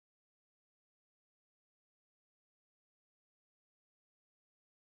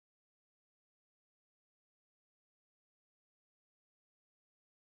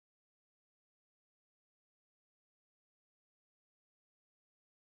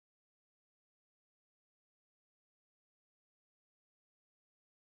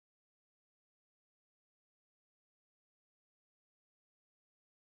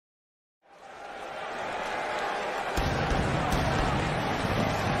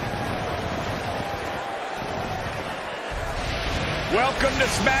Welcome to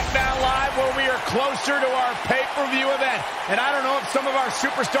Smackdown Live, where we are closer to our pay-per-view event. And I don't know if some of our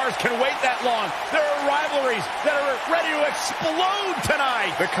superstars can wait that long. There are rivalries that are ready to explode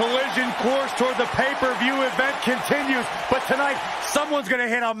tonight. The collision course toward the pay-per-view event continues, but tonight, someone's going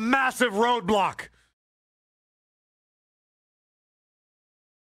to hit a massive roadblock.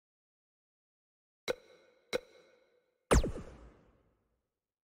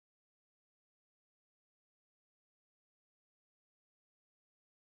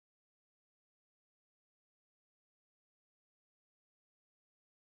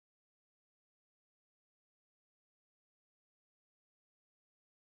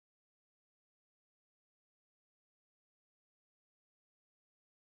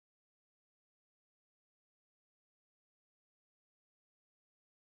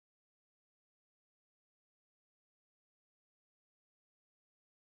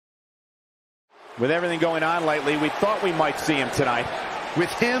 With everything going on lately, we thought we might see him tonight. With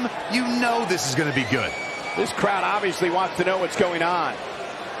him, you know this is going to be good. This crowd obviously wants to know what's going on.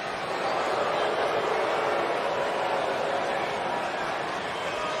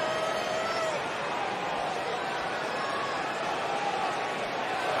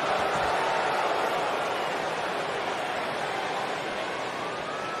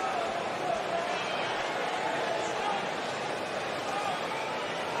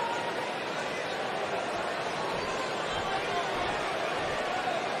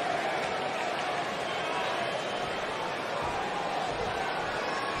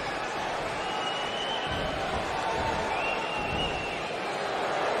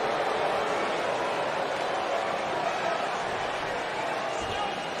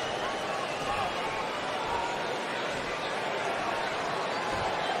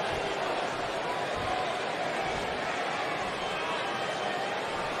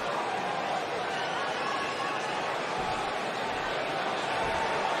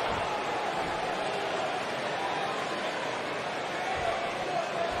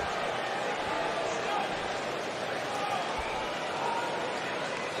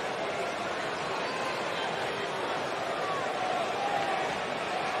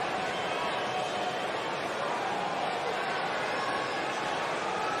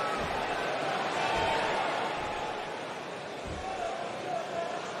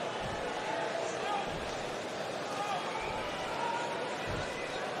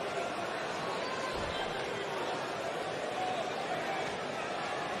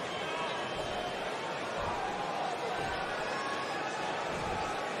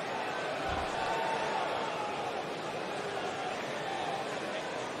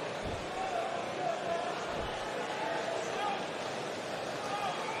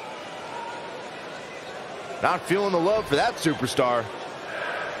 Not feeling the love for that superstar.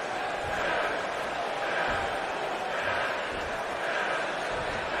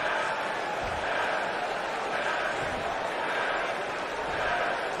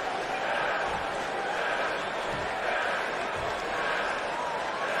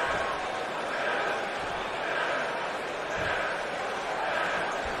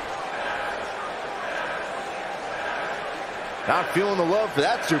 Not feeling the love for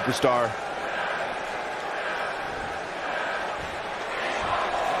that superstar.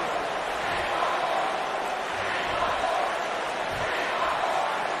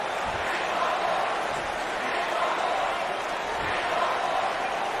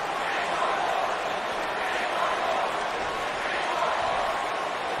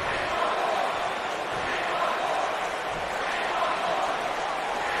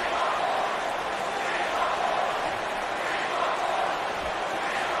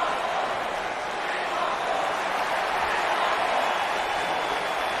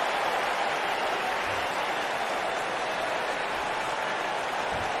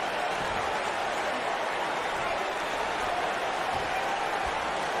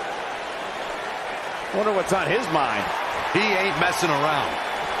 Wonder what's on his mind. He ain't messing around.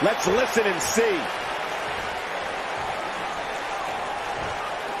 Let's listen and see.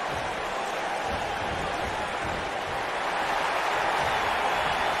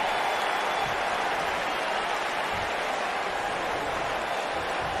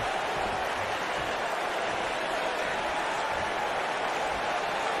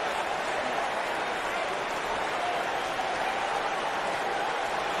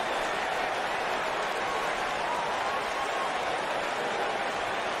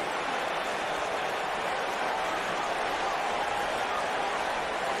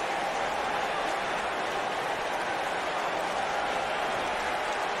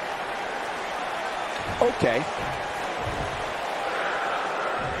 Okay.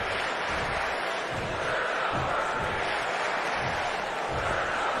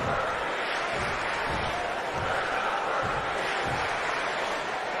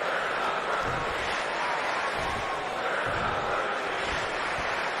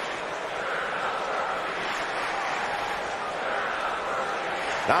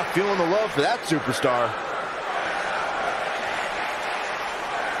 Not feeling the love for that superstar.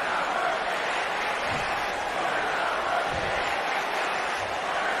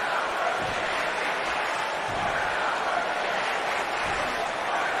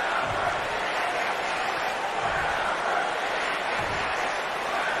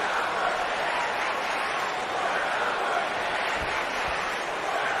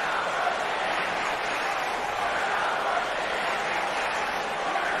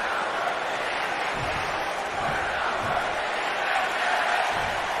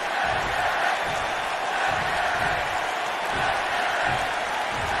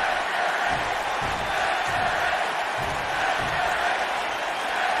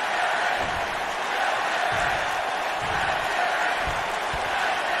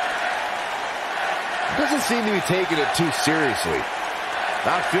 Doesn't seem to be taking it too seriously.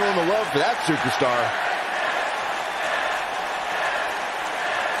 Not feeling the love for that superstar.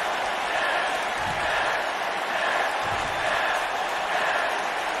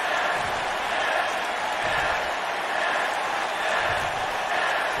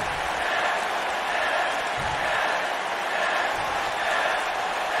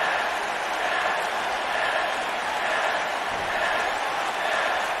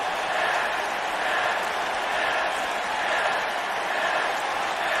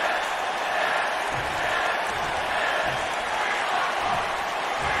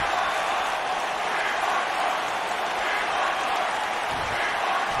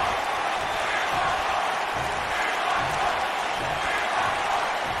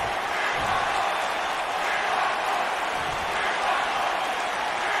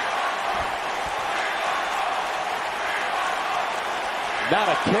 Not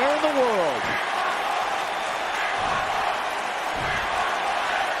a care in the world.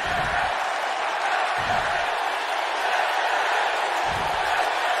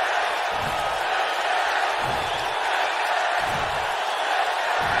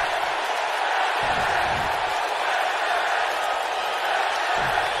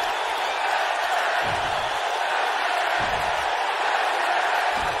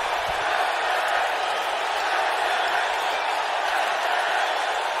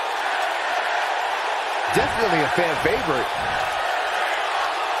 Definitely a fan favorite.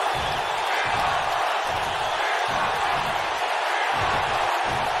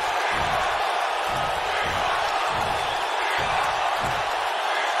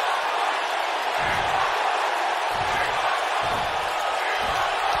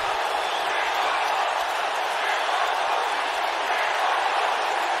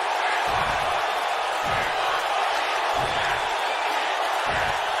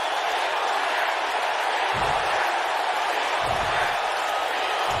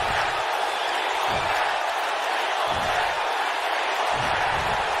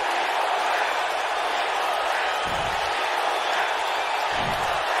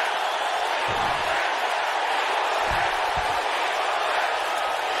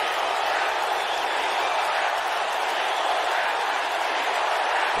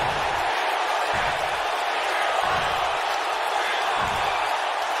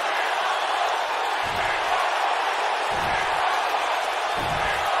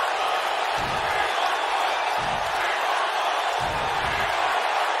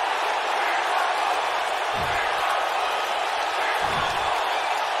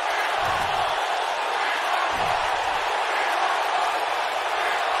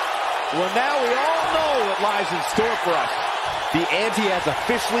 Well, now we all know what lies in store for us. The ante has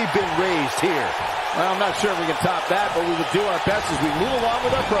officially been raised here. Well, I'm not sure if we can top that, but we will do our best as we move along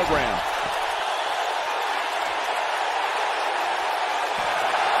with our program.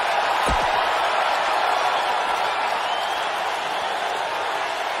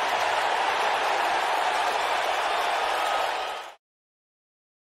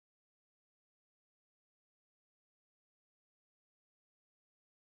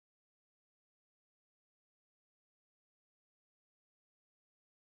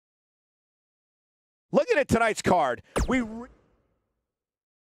 Looking at tonight's card,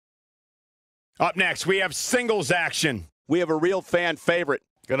 up next, we have singles action. We have a real fan favorite.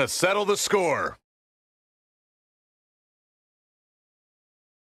 Gonna settle the score.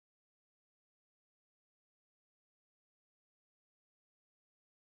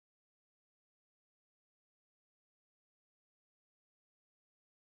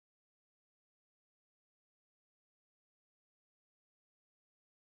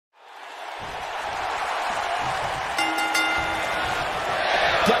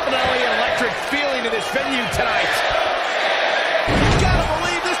 Definitely an electric feeling to this venue tonight. You gotta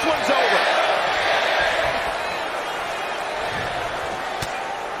believe this one's over.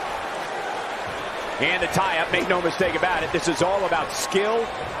 And the tie-up, make no mistake about it, this is all about skill,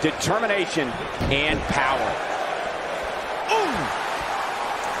 determination, and power. Ooh!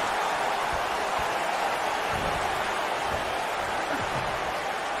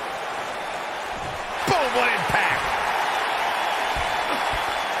 Boom, what impact!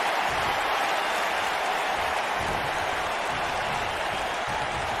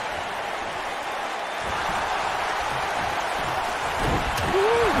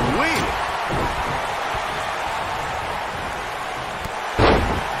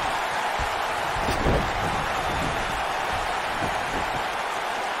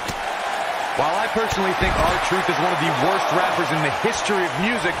 While I personally think R-Truth is one of the worst rappers in the history of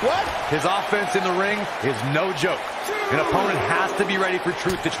music, his offense in the ring is no joke. An opponent has to be ready for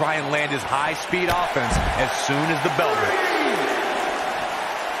Truth to try and land his high-speed offense as soon as the bell rings.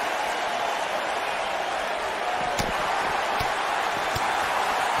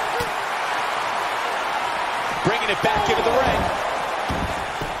 Bringing it back into the ring.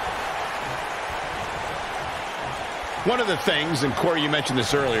 One of the things, and Corey, you mentioned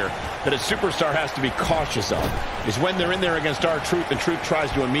this earlier, that a superstar has to be cautious of is when they're in there against R-Truth and Truth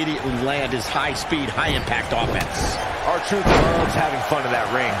tries to immediately land his high-speed, high-impact offense. R-Truth loves having fun in that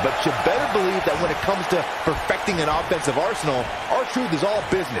ring, but you better believe that when it comes to perfecting an offensive arsenal, R-Truth is all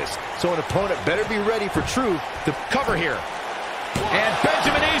business. So an opponent better be ready for Truth to Cover here. And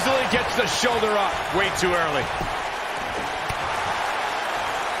Benjamin easily gets the shoulder up. Way too early.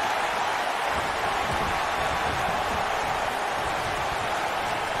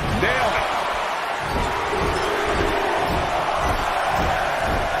 Nailed it.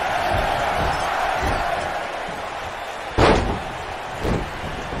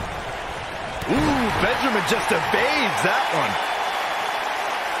 Ooh, Benjamin just evades that one.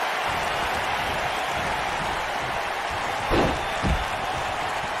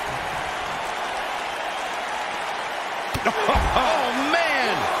 Oh,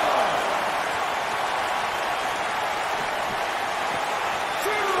 man!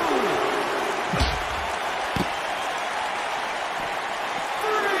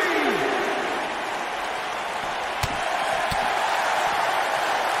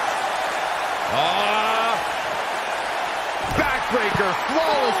 Backbreaker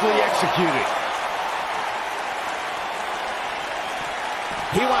flawlessly executed.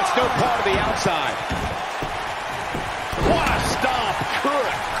 He wants no part of the outside. What a stomp.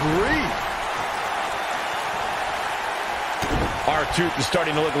 Good grief. R-Truth is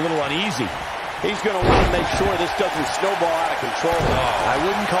starting to look a little uneasy. He's going to want to make sure this doesn't snowball out of control. I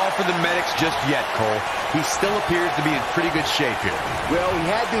wouldn't call for the medics just yet, Cole. He still appears to be in pretty good shape here. Well, he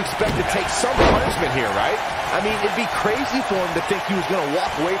had to expect to take some punishment here, right? I mean, it'd be crazy for him to think he was going to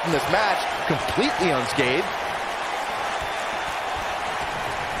walk away from this match completely unscathed.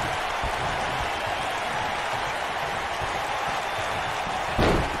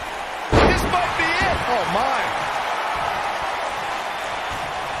 This might be it. Oh, my.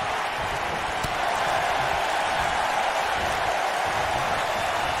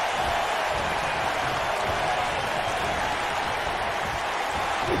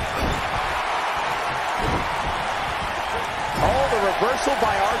 Reversal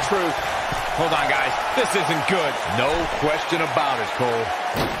by R-Truth. Hold on, guys. This isn't good. No question about it, Cole.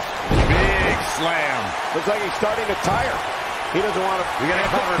 Big slam. Looks like he's starting to tire. He doesn't want to... We got a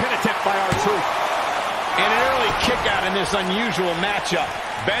pin attempt by R-Truth. An early kick out in this unusual matchup.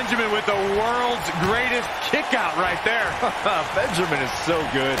 Benjamin with the world's greatest kick out right there. Benjamin is so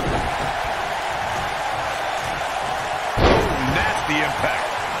good. Nasty impact.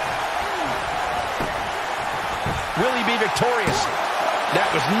 Will he be victorious? That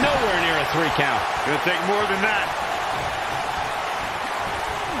was nowhere near a 3 count. Gonna take more than that.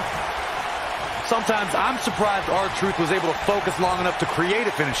 Sometimes I'm surprised R-Truth was able to focus long enough to create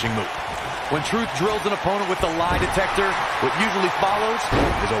a finishing move. When Truth drills an opponent with the lie detector, what usually follows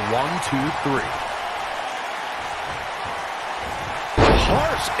is a 1, 2, 3.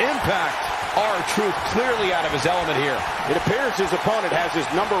 Harsh impact. R-Truth clearly out of his element here. It appears his opponent has his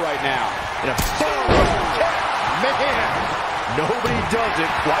number right now. In a Man, nobody does it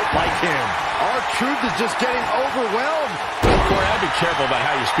quite like him. R-Truth is just getting overwhelmed. Corey, I'd be careful about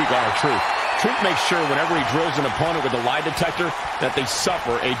how you speak R-Truth. Truth makes sure whenever he drills an opponent with a lie detector that they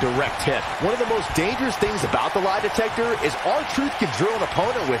suffer a direct hit. One of the most dangerous things about the lie detector is R-Truth can drill an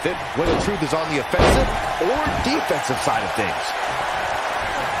opponent with it, whether Truth is on the offensive or defensive side of things.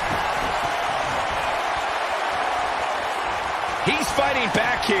 He's fighting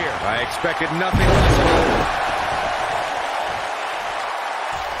back here. I expected nothing less.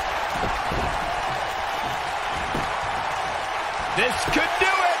 This could do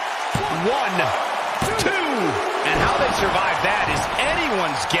it. 1, 2. And how they survived that is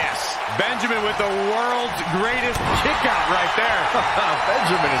anyone's guess. Benjamin with the world's greatest kick out right there.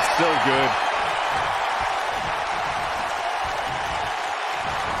 Benjamin is so good.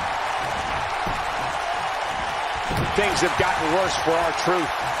 Things have gotten worse for R-Truth.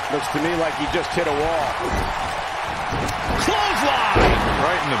 Looks to me like he just hit a wall. Clothesline!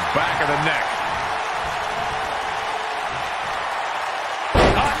 Right in the back of the neck.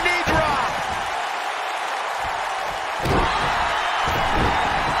 A knee drop!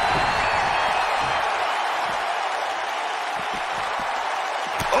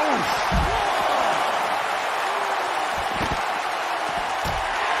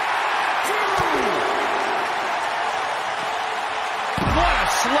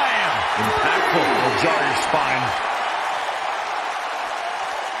 Slam! Impactful. Will jar your spine.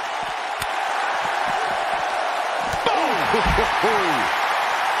 Boom!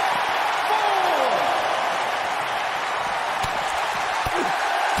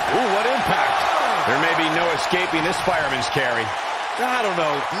 Ooh, what impact. There may be no escaping this fireman's carry. I don't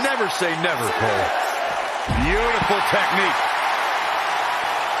know. Never say never, Cole. Beautiful technique.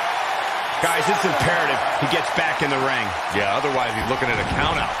 Guys, it's imperative he gets back in the ring. Yeah, otherwise he's looking at a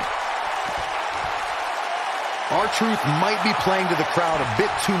count out. R-Truth might be playing to the crowd a bit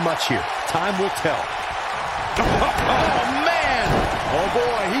too much here. Time will tell. Oh, man! Oh,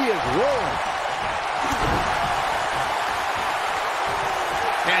 boy, he is rolling.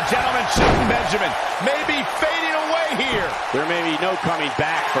 And gentlemen, Shelton Benjamin may be fading away here. There may be no coming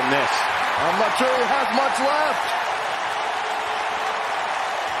back from this. I'm not sure he has much left.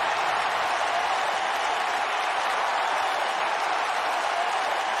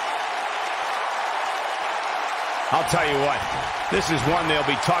 I'll tell you what, this is one they'll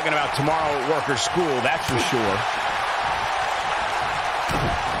be talking about tomorrow at Workers' School, that's for sure.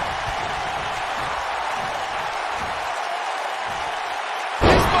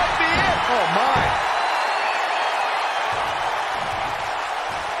 This might be it. Oh, my.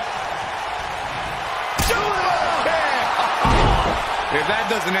 If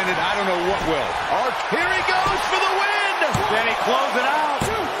that doesn't end it, I don't know what will. Here he goes for the win. Then he closes it out.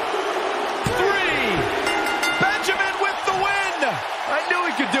 3. Benjamin with the win. I knew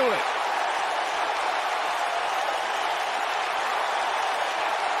he could do it.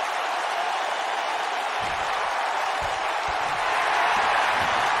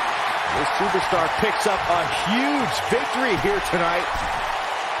 This superstar picks up a huge victory here tonight.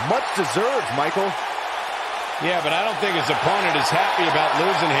 Much deserved, Michael. Yeah, but I don't think his opponent is happy about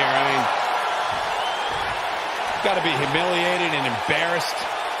losing here. I mean, got to be humiliated and embarrassed.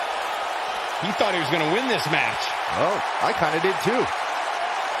 He thought he was going to win this match. Oh, I kind of did too.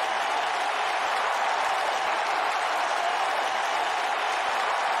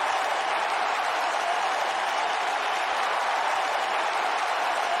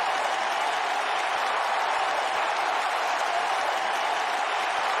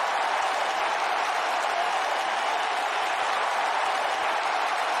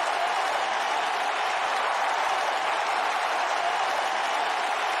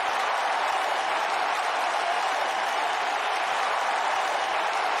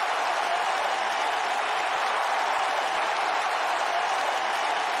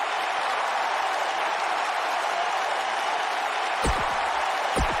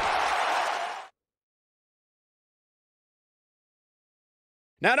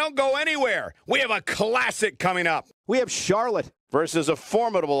 Now don't go anywhere. We have a classic coming up. We have Charlotte Versus a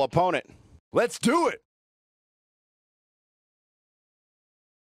formidable opponent. Let's do it.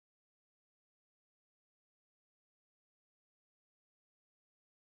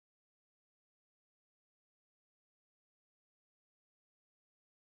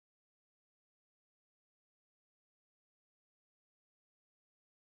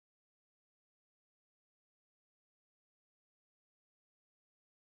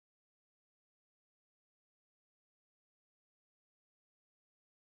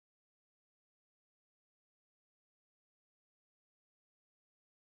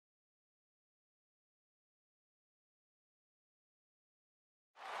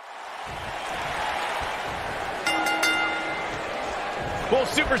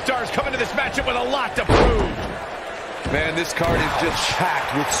 Both superstars come into this matchup with a lot to prove. Man, this card is just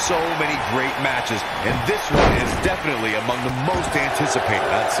packed with so many great matches, and this one is definitely among the most anticipated,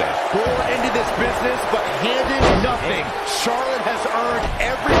 I'd say. Born into this business, but handed nothing. Charlotte has earned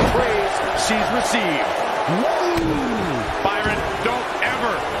every praise she's received. Woo! Byron, don't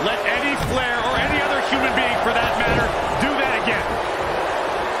ever let any Flair or any other human being, for that matter, do that again.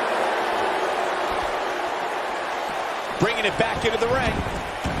 Bringing it back into the ring.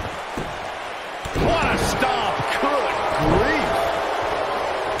 What a stomp. Good grief.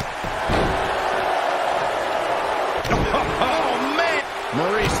 Oh, man.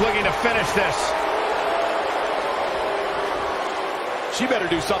 Maurice looking to finish this. She better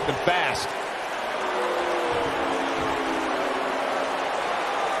do something fast.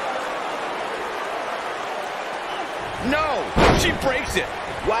 No, she breaks it.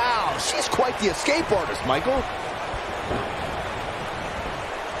 Wow, she's quite the escape artist, Michael.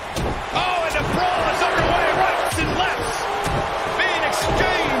 Oh, and the brawl is underway. Rights and lefts being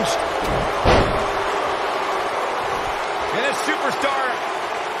exchanged. And this superstar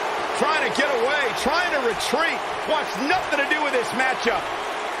trying to get away, trying to retreat. Wants nothing to do with this matchup.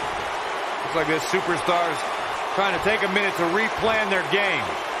 Looks like this superstar's trying to take a minute to replan their game.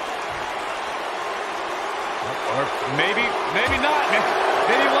 Or maybe not.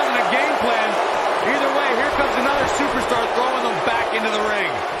 Maybe it wasn't a game plan. Either way, here comes another superstar throwing them back into the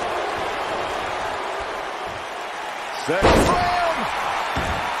ring. Set. Slam!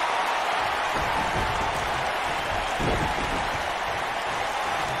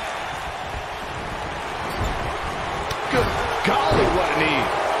 Good golly, what a knee.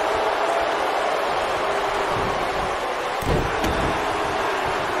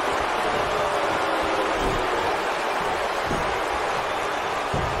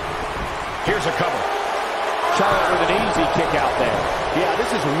 Here's a cover. Charlotte with an easy kick out there. Yeah,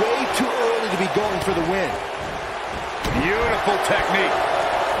 this is way too early to be going for the win. Beautiful technique.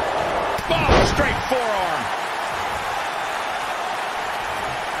 Oh, straight forearm.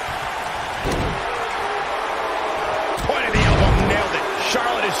 Point of the elbow, nailed it.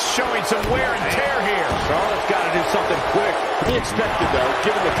 Charlotte is showing some wear and tear here. Charlotte's got to do something quick. To be expected, though,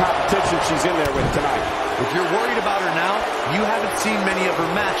 given the competition she's in there with tonight. If you're worried about her now, you haven't seen many of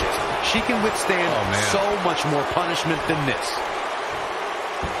her matches. She can withstand so much more punishment than this.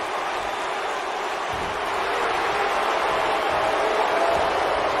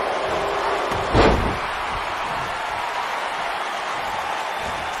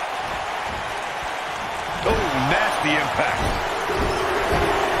 Oh, nasty impact.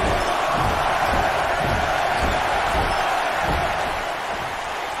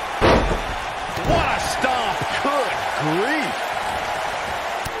 What a stomp. Good grief.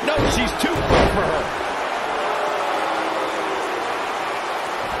 No, she's too quick for her.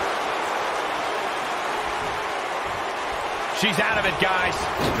 She's out of it, guys.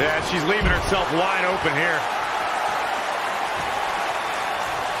 Yeah, she's leaving herself wide open here.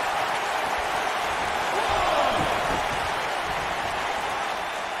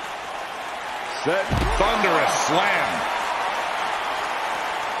 Set. Thunderous slam.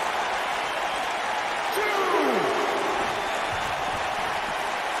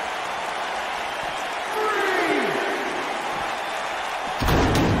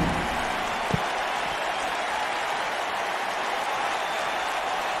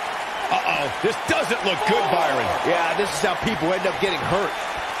 This doesn't look good, Byron. Yeah, this is how people end up getting hurt.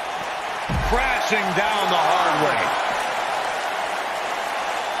 Crashing down the hard way.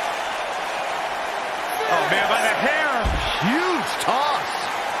 Oh, man, by the hair. Huge toss.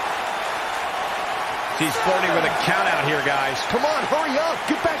 She's flirting with a count out here, guys. Come on, hurry up.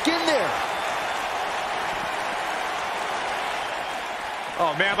 Get back in there.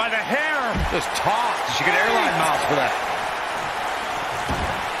 Oh, man, by the hair. Just tossed. She could airline miles for that.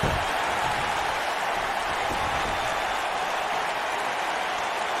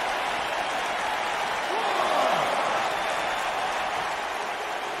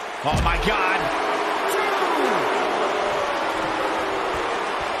 Oh, my God.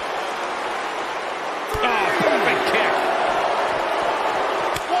 Oh, perfect kick.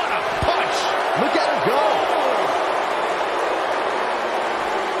 What a punch. Look at her go.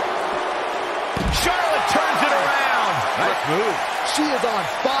 Charlotte turns it around. Nice move. She is on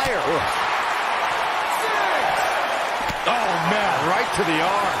fire. Oh, man, right to the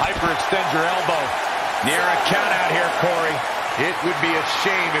arm. Hyperextend your elbow. Near a count out here, Corey. It would be a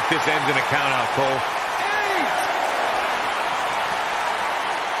shame if this ends in a count-out, Cole. 8.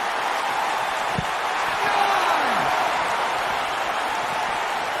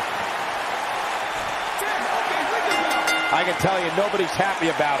 I can tell you, nobody's happy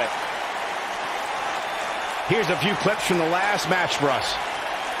about it. Here's a few clips from the last match for us.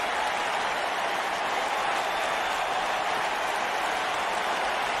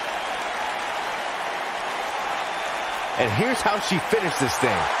 And here's how she finished this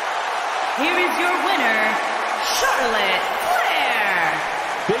thing. Here is your winner, Charlotte Flair.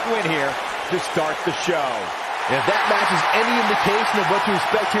 Big win here to start the show. And if that match is any indication of what to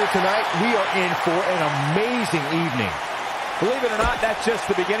expect here tonight, we are in for an amazing evening. Believe it or not, that's just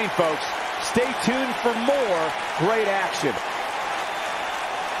the beginning, folks. Stay tuned for more great action.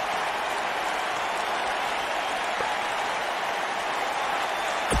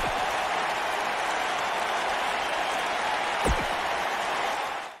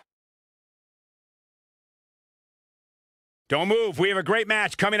 Don't move. We have a great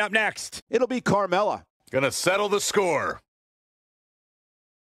match coming up next. It'll be Carmella. Gonna settle the score.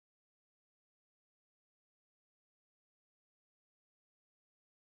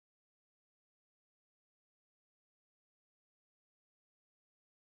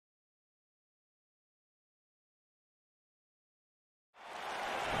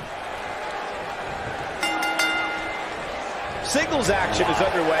 Singles action is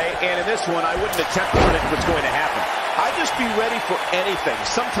underway, and in this one, I wouldn't attempt to predict what's going to happen. I'd just be ready for anything.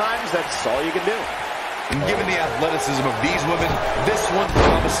 Sometimes that's all you can do. And given the athleticism of these women, this one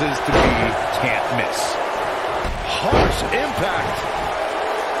promises to be can't miss. Harsh impact.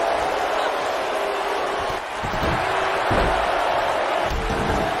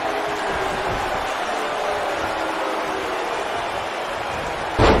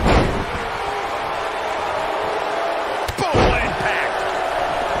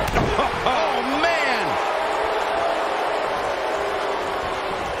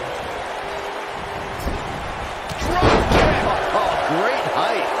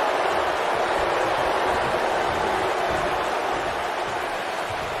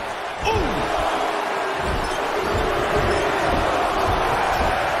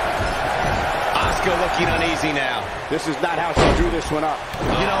 Looking uneasy now. This is not how she drew this one up.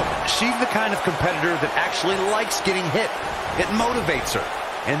 You know, she's the kind of competitor that actually likes getting hit. It motivates her.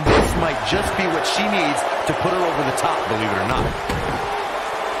 And this might just be what she needs to put her over the top, believe it or not.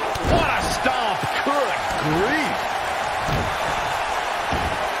 What a stomp. Good grief.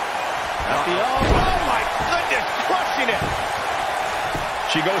 Oh, my goodness. Crushing it.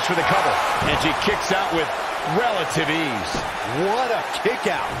 She goes for the cover, and she kicks out with relative ease. What a kick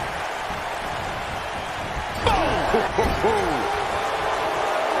out.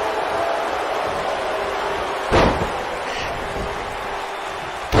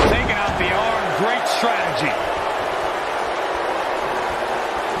 Taking out the arm, great strategy.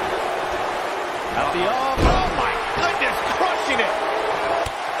 Out the arm, oh my goodness, crushing it.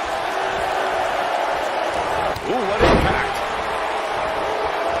 Ooh, what impact.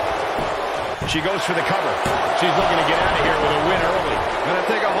 She goes for the cover. She's looking to get out of here with a win early. Gonna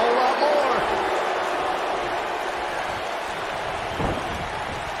take a whole lot more.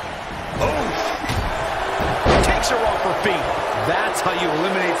 Her off her feet. That's how you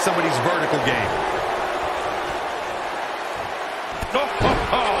eliminate somebody's vertical game. Oh,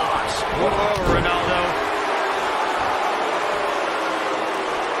 gosh. Whoa, Ronaldo.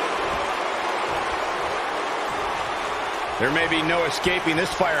 There may be no escaping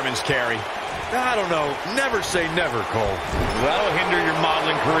this fireman's carry. I don't know. Never say never, Cole. That'll hinder your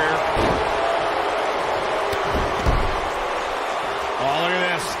modeling career. Oh, look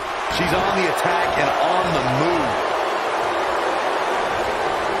at this. She's on the attack and on the move.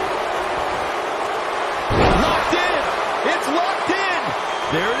 Locked in! It's locked in!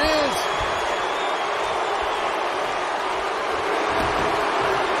 There it is.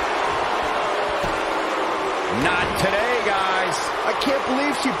 Not today, guys. I can't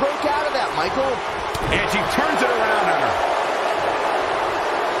believe she broke out of that, Michael. And she turns it around on her.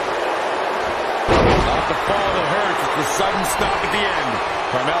 Not the fall that hurts. It's the sudden stop at the end.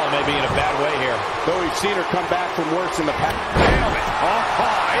 Carmella may be in a bad way here. Though we've seen her come back from worse in the past. Nailed it. Oh,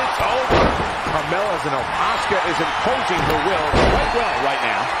 it's over. Carmella's in Asuka is imposing her will quite well right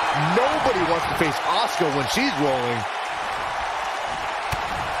now. Nobody wants to face Asuka when she's rolling.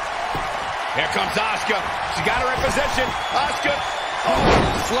 Here comes Asuka. She got her in position. Asuka. Oh,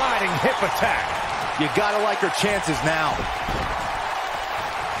 sliding hip attack. You gotta like her chances now.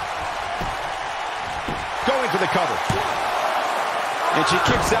 Going for the cover. And she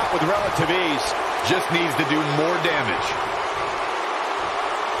kicks out with relative ease. Just needs to do more damage.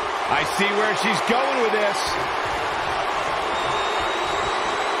 I see where she's going with this.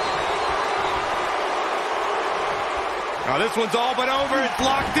 Now this one's all but over. It's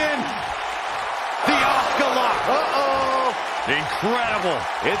locked in. The Asuka lock. Uh-oh. Incredible.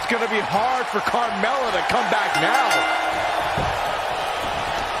 It's going to be hard for Carmella to come back now.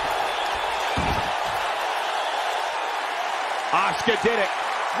 Asuka did it.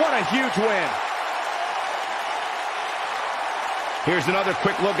 What a huge win. Here's another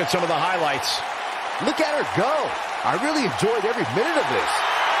quick look at some of the highlights. Look at her go. I really enjoyed every minute of this.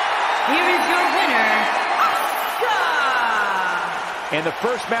 Here is your winner, Asuka! And the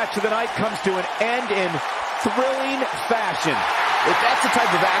first match of the night comes to an end in thrilling fashion. If that's the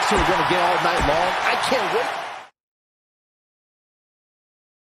type of action we're going to get all night long, I can't wait.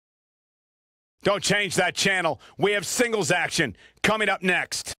 Don't change that channel. We have singles action coming up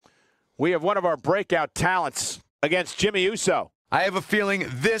next. We have one of our breakout talents against Jimmy Uso. I have a feeling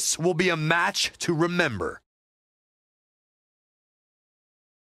this will be a match to remember.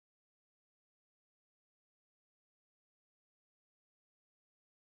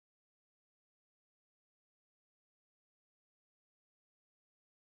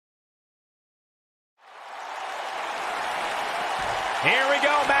 Here we go.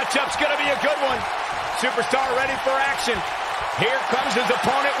 Matchup's going to be a good one. Superstar ready for action. Here comes his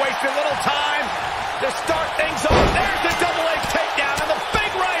opponent, wasting a little time to start things off. There's the double leg takedown and the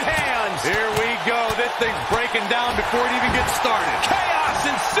big right hands. Here we go. This thing's breaking down before it even gets started. Chaos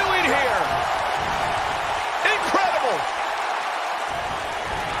ensuing here. Incredible.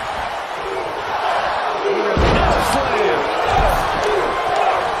 Slam.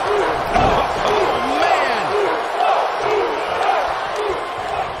 Oh, man.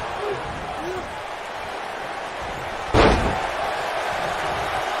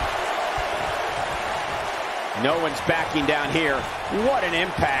 No one's backing down here. What an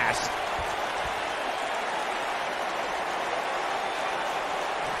impasse.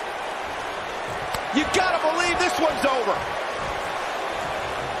 You gotta believe this one's over.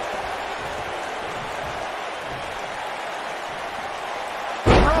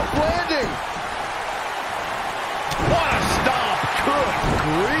 Rough landing. What a stomp. Good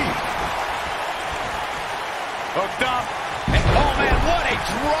grief. Hooked up. And, oh, man, what a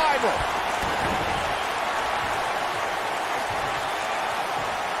driver.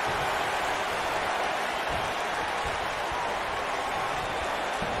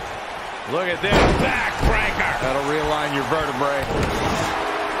 Look at this backbreaker. That'll realign your vertebrae.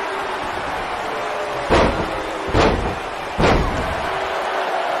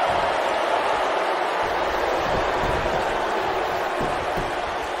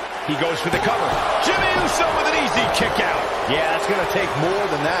 He goes for the cover. Jimmy Uso with an easy kick out. Yeah, that's going to take more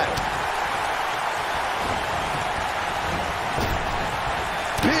than that.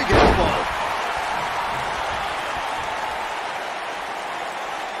 Big elbow.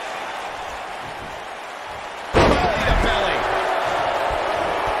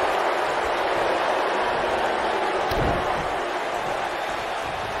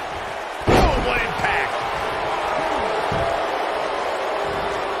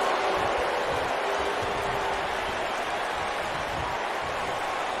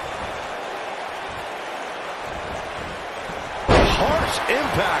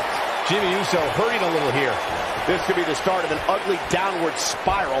 Impact. Jimmy Uso hurting a little here. This could be the start of an ugly downward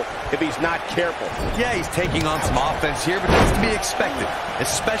spiral if he's not careful. Yeah, he's taking on some offense here, but that's to be expected,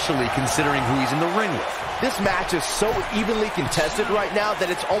 especially considering who he's in the ring with. This match is so evenly contested right now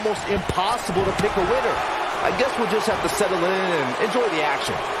that it's almost impossible to pick a winner. I guess we'll just have to settle in and enjoy the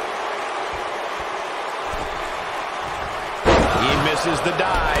action. He misses the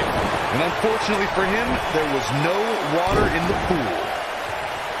dive. And unfortunately for him, there was no water in the pool.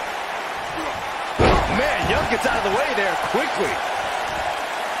 Man, Young gets out of the way there quickly.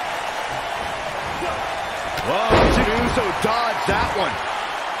 Whoa, Jimmy Uso dodged that one.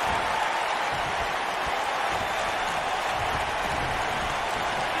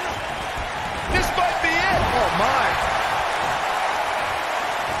 This might be it. Oh, my.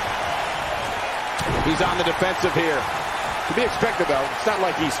 He's on the defensive here. To be expected, though. It's not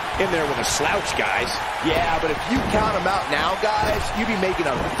like he's in there with a slouch, guys. Yeah, but if you count him out now, guys, you'd be making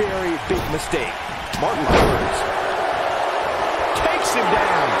a very big mistake. Mark my words. Takes him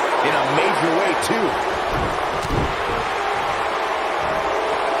down in a major way, too.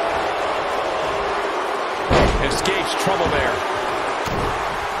 Escapes trouble there.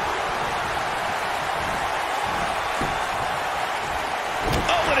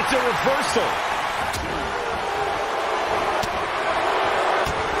 Oh, and it's a reversal.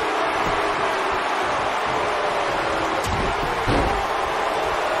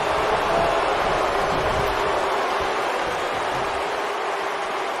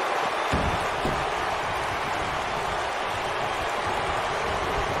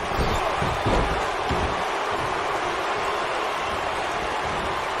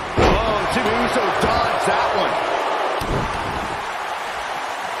 Jimmy Uso dodged that one.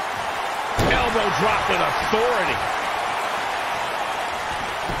 Elbow drop with authority.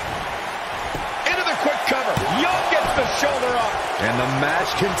 Into the quick cover. Young gets the shoulder up. And the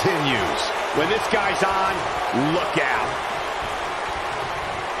match continues. When this guy's on, look out.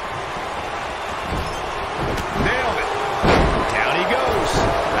 Nailed it. Down he goes.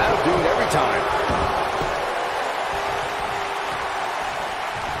 That'll do it every time.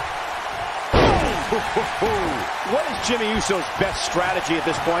 What is Jimmy Uso's best strategy at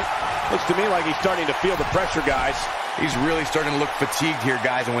this point? Looks to me like he's starting to feel the pressure, guys. He's really starting to look fatigued here,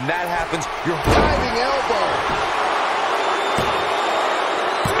 guys. And when that happens, you're Diving elbow.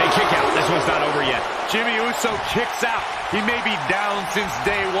 Hey, kick out. This one's not over yet. Jimmy Uso kicks out. He may be down since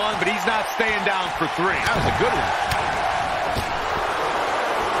day one, but he's not staying down for 3. That was a good one.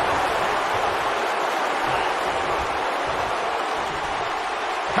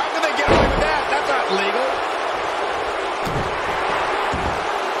 How can they get away with that? That's not legal.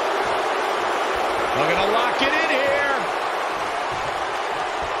 Looking to lock it in here.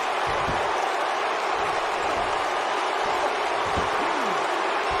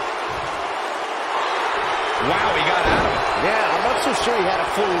 Wow, he got out of it. Yeah, I'm not so sure he had it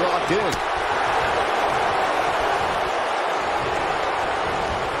fully locked in.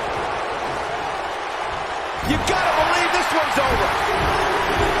 You gotta believe this one's over.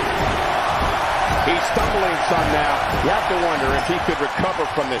 He's stumbling some now. You have to wonder if he could recover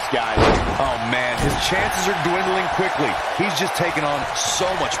from this, guy. Oh, man, his chances are dwindling quickly. He's just taken on so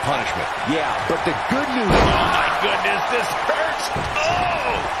much punishment. Yeah, but the good news... Oh, my goodness, this hurts.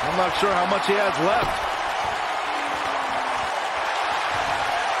 Oh! I'm not sure how much he has left.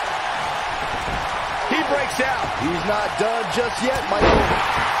 He breaks out. He's not done just yet, Michael.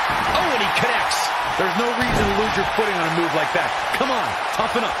 Oh, and he connects. There's no reason to lose your footing on a move like that. Come on,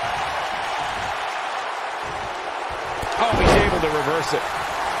 toughen up. Oh, he's able to reverse it.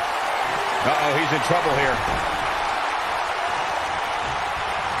 Uh-oh, he's in trouble here.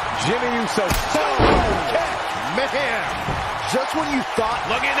 Jimmy Uso. Man, just when you thought...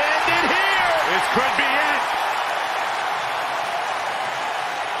 Look at it, ended here. This could be it.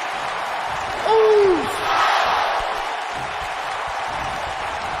 Ooh!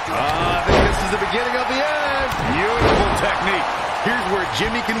 I think this is the beginning of the end. Beautiful technique. Here's where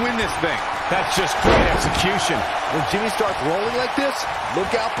Jimmy can win this thing. That's just great execution. When Jimmy starts rolling like this,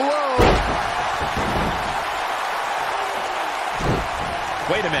 look out below.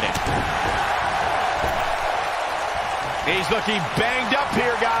 Wait a minute. He's looking banged up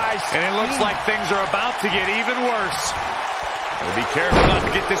here, guys. And it looks like things are about to get even worse. Gotta be careful not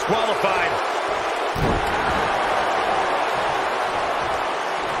to get disqualified.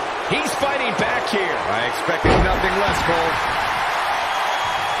 He's fighting back here. I expected nothing less, Cole.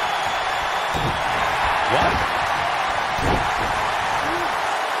 What?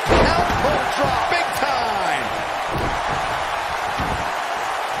 Elbow drop. Big time.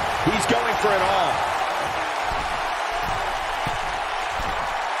 He's going for it all.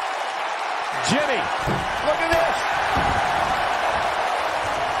 Jimmy, look at this.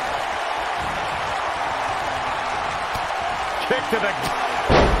 Kick to the...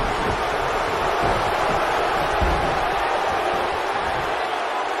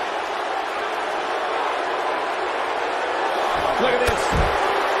 Look at this.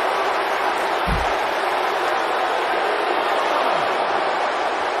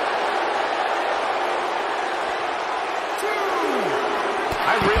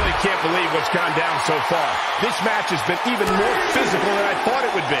 I really can't believe what's gone down so far. This match has been even more physical than I thought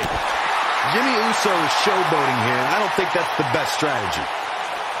it would be. Jimmy Uso is showboating here, and I don't think that's the best strategy.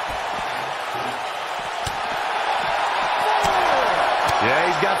 Yeah,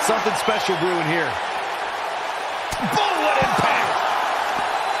 he's got something special brewing here. Boom, what impact!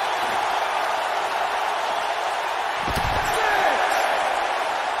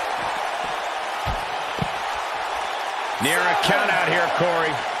 Near a count out here,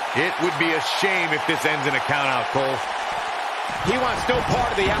 Corey. It would be a shame if this ends in a count out, Cole. He wants no part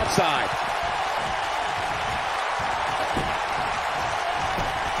of the outside.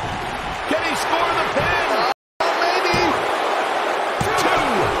 Can he score the pin? Maybe. 2.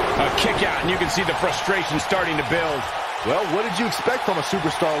 A kick out, and you can see the frustration starting to build. Well, what did you expect from a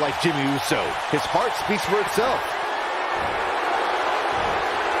superstar like Jimmy Uso? His heart speaks for itself.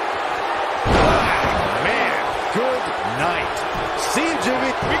 Man, good night. See you,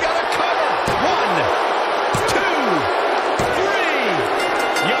 Jimmy. We got a cover. 1, 2, 3.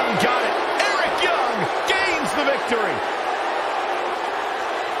 Young got it. Eric Young gains the victory.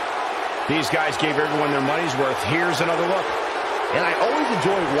 These guys gave everyone their money's worth. Here's another look. And I always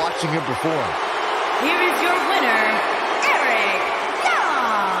enjoy watching him perform. Here is your winner, Eric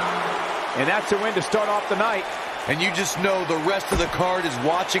Young. And that's a win to start off the night. And you just know the rest of the card is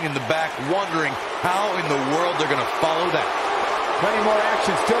watching in the back, wondering how in the world they're going to follow that. Plenty more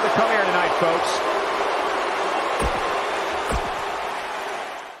action still to come here tonight, folks.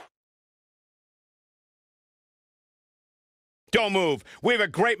 Don't move. We have a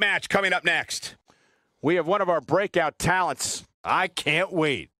great match coming up next. We have one of our breakout talents. I can't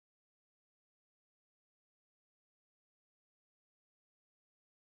wait.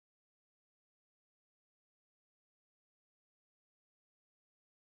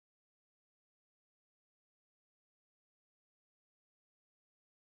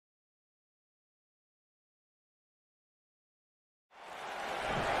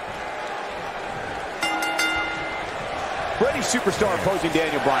 For any superstar opposing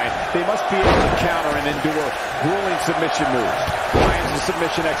Daniel Bryan, they must be able to counter and endure grueling submission moves. Bryan's a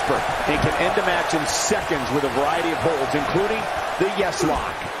submission expert and can end a match in seconds with a variety of holds, including the yes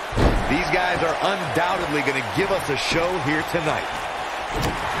lock. These guys are undoubtedly going to give us a show here tonight.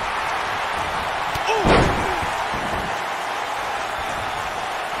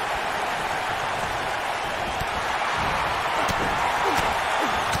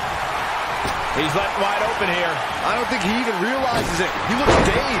 He's left wide open here. I don't think he even realizes it. He looks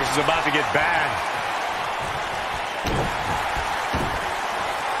dazed. This is about to get bad.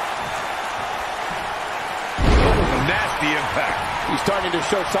 Nasty impact. He's starting to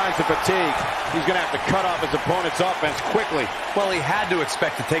show signs of fatigue. He's going to have to cut off his opponent's offense quickly. Well, he had to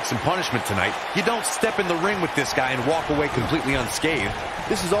expect to take some punishment tonight. You don't step in the ring with this guy and walk away completely unscathed.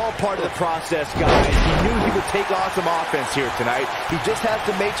 This is all part of the process, guys. He knew he would take on some offense here tonight. He just has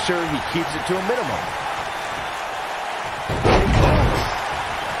to make sure he keeps it to a minimum.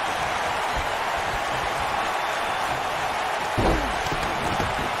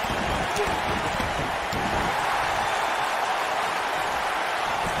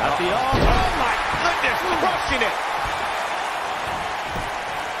 At the arm. Oh, my goodness. Crushing it.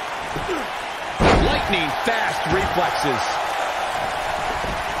 Lightning fast reflexes.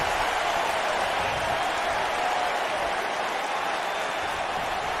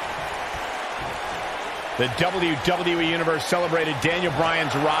 The WWE Universe celebrated Daniel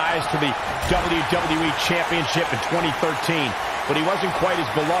Bryan's rise to the WWE Championship in 2013, but he wasn't quite as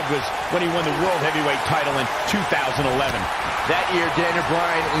beloved as when he won the World Heavyweight title in 2011. That year, Daniel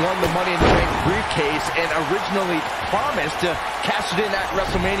Bryan won the Money in the Bank briefcase and originally promised to cash it in at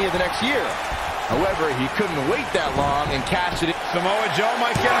WrestleMania the next year. However, he couldn't wait that long and cashed it in. Samoa Joe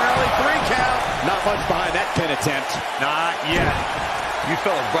might get an early 3 count. Not much behind that pin attempt. Not yet. You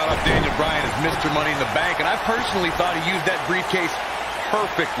fellas brought up Daniel Bryan as Mr. Money in the Bank, and I personally thought he used that briefcase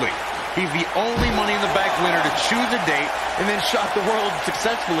perfectly. He's the only Money in the Bank winner to choose a date and then shock the world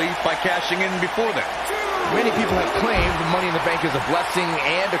successfully by cashing in before that. Many people have claimed the Money in the Bank is a blessing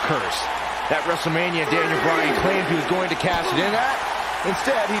and a curse. That WrestleMania, Daniel Bryan claimed he was going to cash it in at.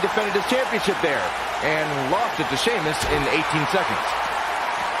 Instead, he defended his championship there and lost it to Sheamus in 18 seconds.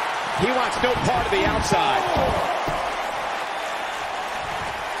 He wants no part of the outside.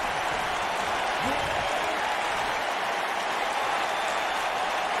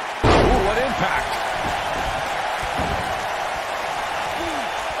 Ooh, what impact.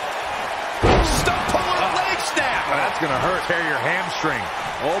 Stop pulling a leg snap. Oh, that's going to hurt. Tear your hamstring.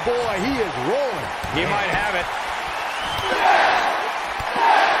 Oh boy, he is rolling. He might have it.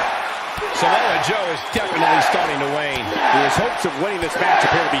 Samoa Joe is definitely starting to wane. His hopes of winning this match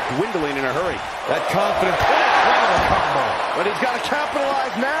appear to be dwindling in a hurry. That confidence, incredible combo. But he's got to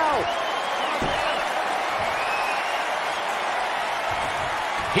capitalize now.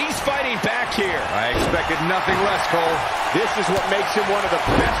 He's fighting back here. I expected nothing less, Cole. This is what makes him one of the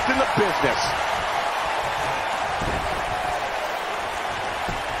best in the business.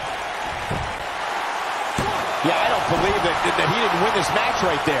 Yeah, I don't believe that he didn't win this match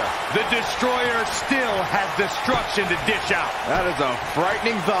right there. The Destroyer still has destruction to dish out. That is a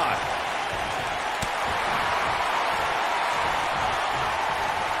frightening thought.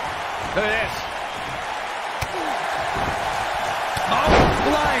 Look at this. Oh,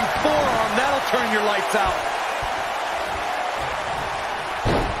 flying forearm. That'll turn your lights out.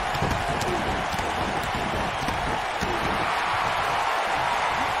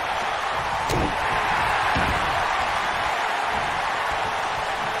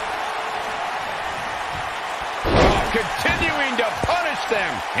 Continuing to punish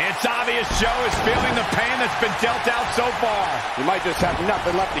them. It's obvious Joe is feeling the pain that's been dealt out so far. He might just have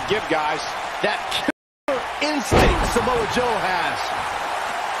nothing left to give, guys. That killer instinct Samoa Joe has.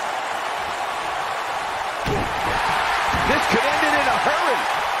 This could end it in a hurry.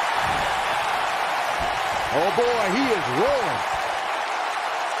 Oh boy, he is rolling.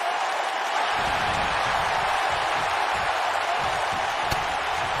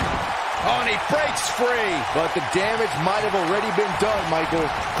 Oh, and he breaks free. But the damage might have already been done, Michael.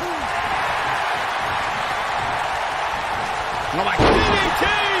 Oh, my DDT!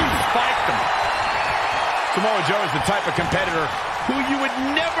 Spiked him. Samoa Joe is the type of competitor who you would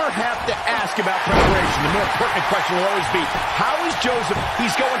never have to ask about preparation. The more pertinent question will always be, how is Joseph?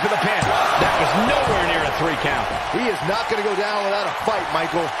 He's going for the pin. That was nowhere near a 3 count. He is not going to go down without a fight,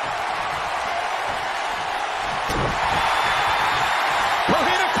 Michael.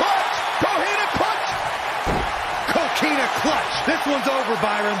 Clutch. This one's over,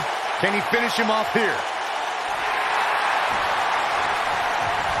 Byron. Can he finish him off here?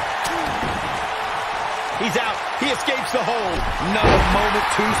 He's out. He escapes the hold. Not a moment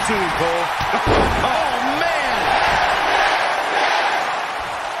too soon, Cole. Oh, man!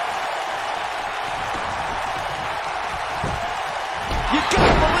 You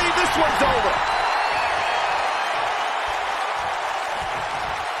gotta believe this one's over.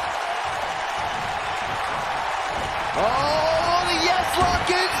 Oh, the yes lock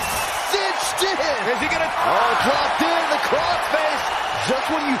is cinched in. Is he gonna... Oh, dropped in, the crossface. Just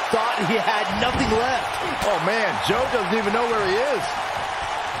when you thought he had nothing left. Oh, man, Joe doesn't even know where he is.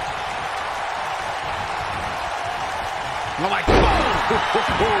 Oh, my God.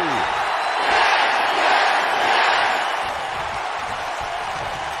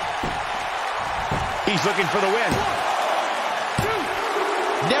 He's looking for the win.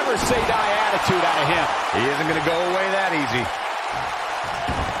 Never say die attitude out of him. He isn't going to go away that easy.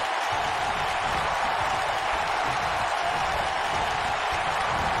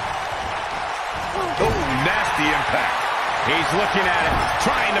 Oh, nasty impact. He's looking at it,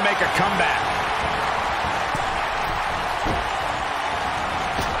 trying to make a comeback.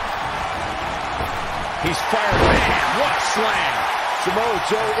 He's fired. Man, what a slam. Samoa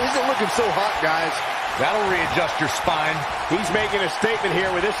Joe isn't looking so hot, guys. That'll readjust your spine. He's making a statement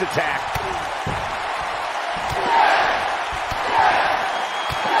here with this attack.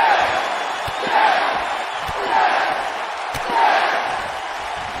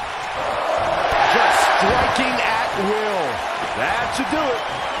 Just striking at will. That should do it.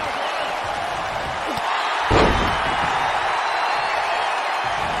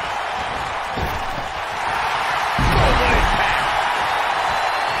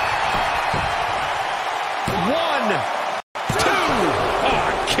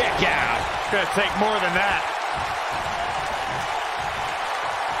 Gonna take more than that.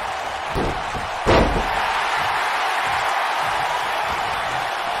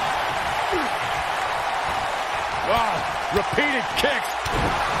 Wow, repeated kicks.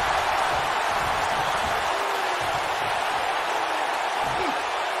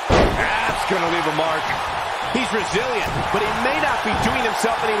 That's gonna leave a mark. He's resilient, but he may not be doing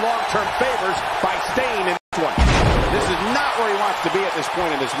himself any long-term favors by staying in this one. This is not where he wants to be at this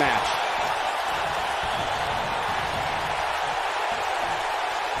point in this match.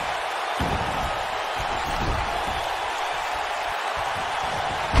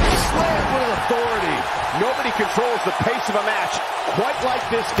 Authority. Nobody controls the pace of a match quite like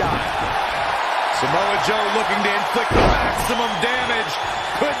this guy. Samoa Joe looking to inflict maximum damage.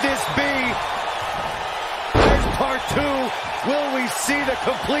 Could this be? There's part two. Will we see the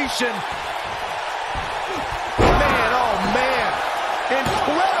completion? Man, oh man.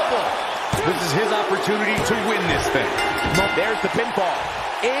 Incredible. This is his opportunity to win this thing. There's the pinfall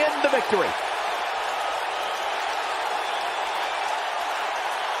and the victory.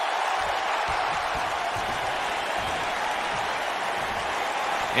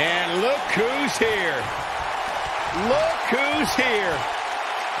 And look who's here. Look who's here.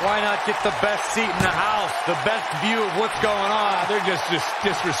 Why not get the best seat in the house, the best view of what's going on? They're just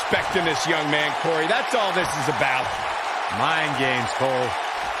disrespecting this young man, Corey. That's all this is about. Mind games, Cole.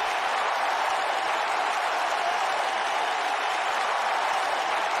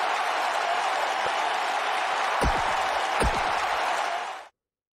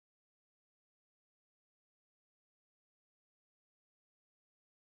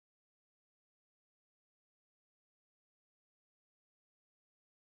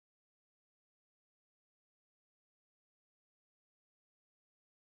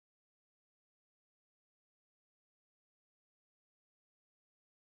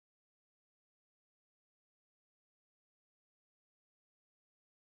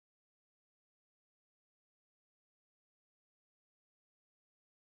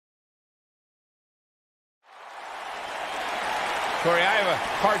 Corey, I have a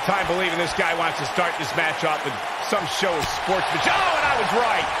hard time believing this guy wants to start this match off with some show of sportsmanship. Oh, and I was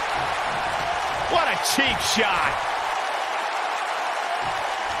right. What a cheap shot.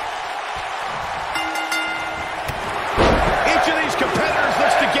 Each of these competitors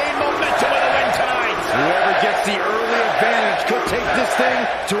looks to gain momentum with a win tonight. Whoever gets the early advantage could take this thing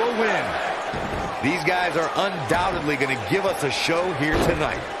to a win. These guys are undoubtedly going to give us a show here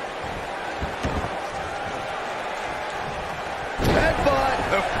tonight. Headbutt.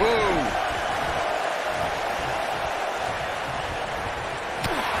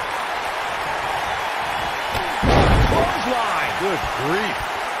 Clothesline. Good grief.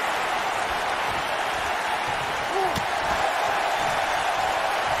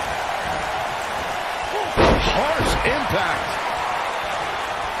 Harsh impact.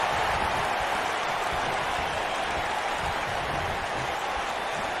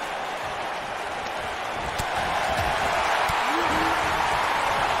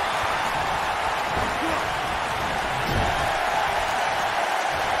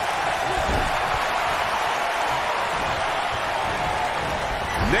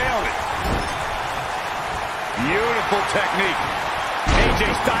 technique. AJ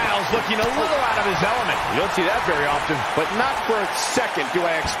Styles looking a little out of his element. You don't see that very often. But not for a second do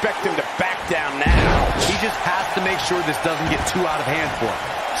I expect him to back down now. He just has to make sure this doesn't get too out of hand for him.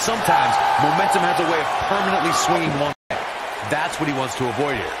 Sometimes momentum has a way of permanently swinging one way. That's what he wants to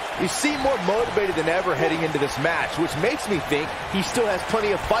avoid here. He seemed more motivated than ever heading into this match, which makes me think he still has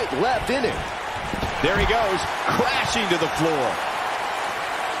plenty of fight left in him. There he goes, crashing to the floor.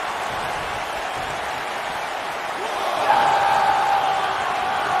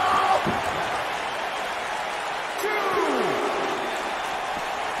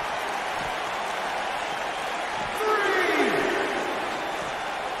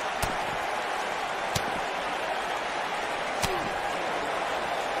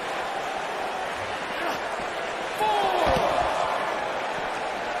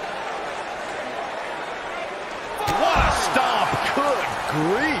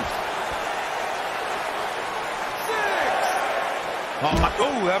 Grief.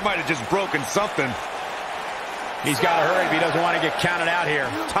 Oh, that might have just broken something. He's got to hurry if he doesn't want to get counted out here.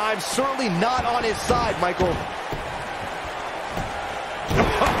 Time's certainly not on his side, Michael.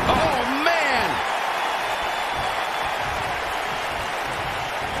 Oh, man!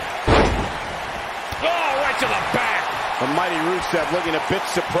 Oh, right to the back. The mighty Rusev looking a bit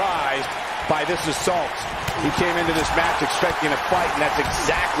surprised by this assault. He came into this match expecting a fight, and that's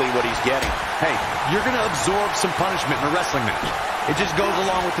exactly what he's getting. Hey, you're going to absorb some punishment in a wrestling match. It just goes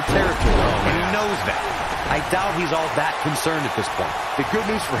along with the territory, and he knows that. I doubt he's all that concerned at this point. The good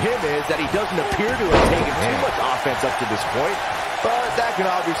news for him is that he doesn't appear to have taken too much offense up to this point, but that can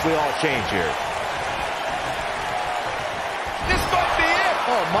obviously all change here. This might be it.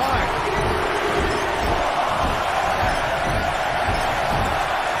 Oh, my.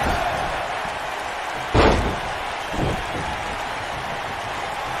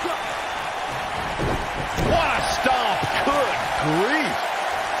 Grief.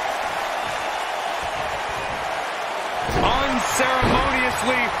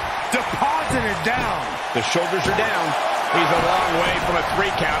 Unceremoniously deposited down. The shoulders are down. He's a long way from a 3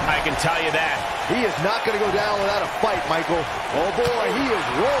 count, I can tell you that. He is not going to go down without a fight, Michael. Oh, boy, he is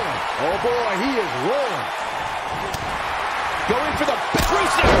rolling. Oh, boy, he is rolling. Going for the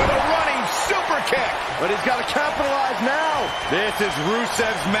Rusev with a running super kick. But he's got to capitalize now. This is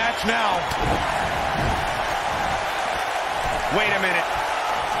Rusev's match now. Wait a minute.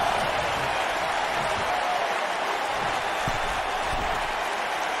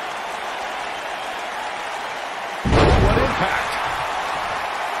 What impact?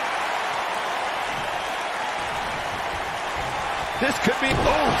 This could be...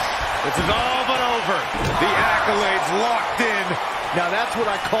 This is all but over. The accolades locked in. Now that's what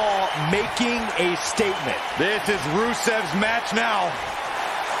I call making a statement. This is Rusev's match now.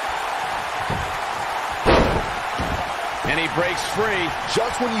 And he breaks free.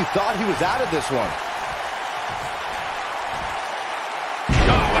 Just when you thought he was out of this one.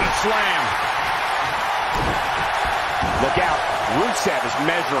 Oh, what a slam. Look out. Rusev is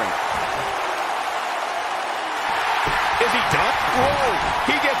measuring. Is he done? Whoa,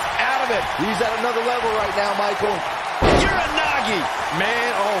 he gets out of it. He's at another level right now, Michael. Uranagi.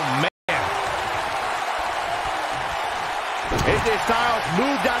 Man, oh, man. AJ Styles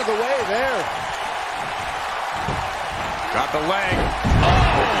moved out of the way there. Got the leg.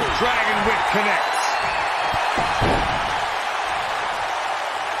 Oh, Dragon Whip connects.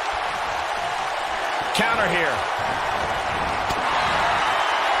 Counter here.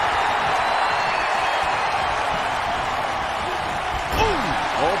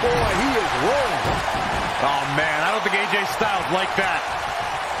 Oh, boy, he is rolling. Oh, man, I don't think AJ Styles liked that.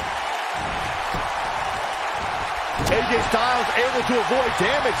 AJ Styles able to avoid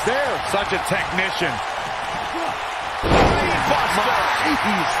damage there. Such a technician.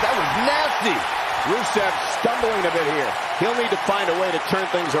 Jeez, that was nasty. Rusev stumbling a bit here. He'll need to find a way to turn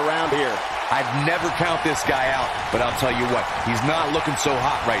things around here. I'd never count this guy out, but I'll tell you what, he's not looking so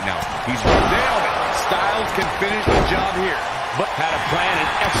hot right now. He's nailed it. Styles can finish the job here. But had a plan and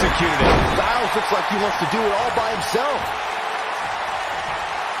executed it. Styles looks like he wants to do it all by himself.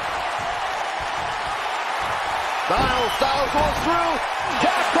 Styles goes through.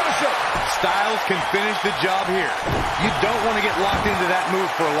 Calf crusher. Styles can finish the job here. You don't want to get locked into that move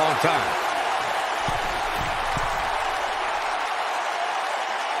for a long time.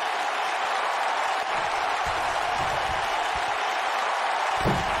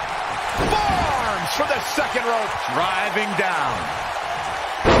 Forearms for the second rope. Driving down.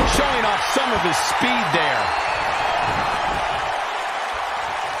 Showing off some of his speed there.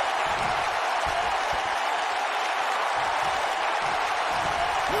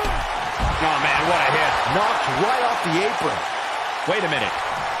 Oh, man, what a hit. knocked right off the apron. Wait a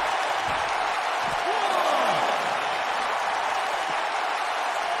minute.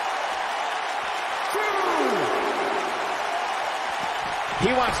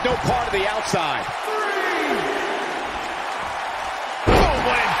 He wants no part of the outside. Oh,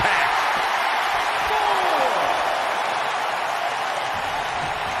 what impact!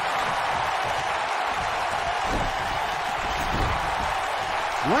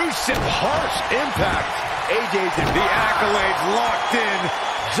 Rusev, harsh impact. AJ's in The accolades locked in.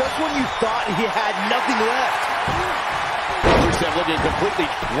 just when you thought he had nothing left. Rusev looking completely...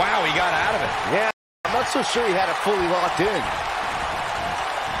 Wow, he got out of it. Yeah, I'm not so sure he had it fully locked in.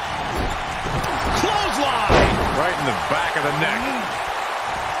 Clothesline! Right in the back of the neck.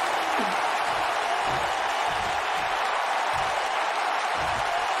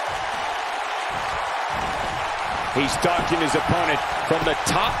 He's stalking his opponent from the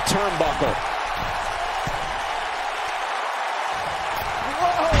top turnbuckle.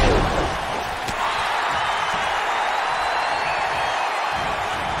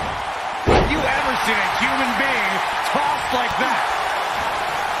 Have you ever seen a human being tossed like that?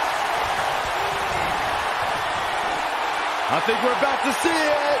 I think we're about to see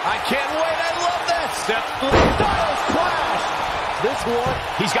it. I can't wait. I love this. Styles Clash. This one.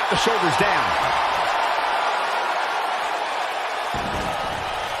 He's got the shoulders down.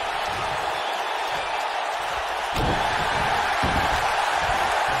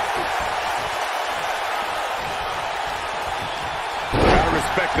 Gotta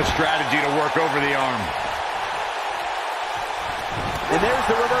respect the strategy to work over the arm. And there's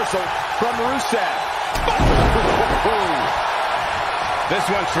the reversal from Rusev. This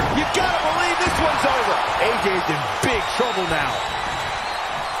one's for... You gotta believe this one's over. AJ's in big trouble now.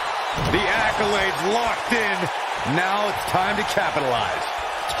 The accolades locked in. Now it's time to capitalize.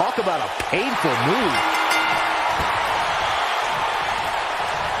 Talk about a painful move.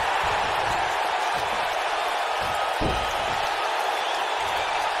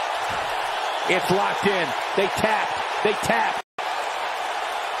 It's locked in. They tap. They tap.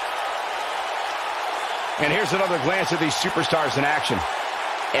 And here's another glance at these superstars in action.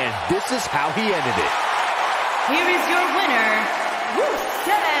 And this is how he ended it. Here is your winner,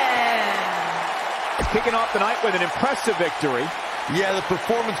 Rusev. Kicking off the night with an impressive victory. Yeah, the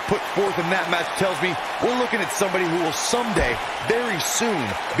performance put forth in that match tells me we're looking at somebody who will someday, very soon,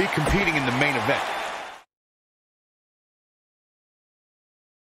 be competing in the main event.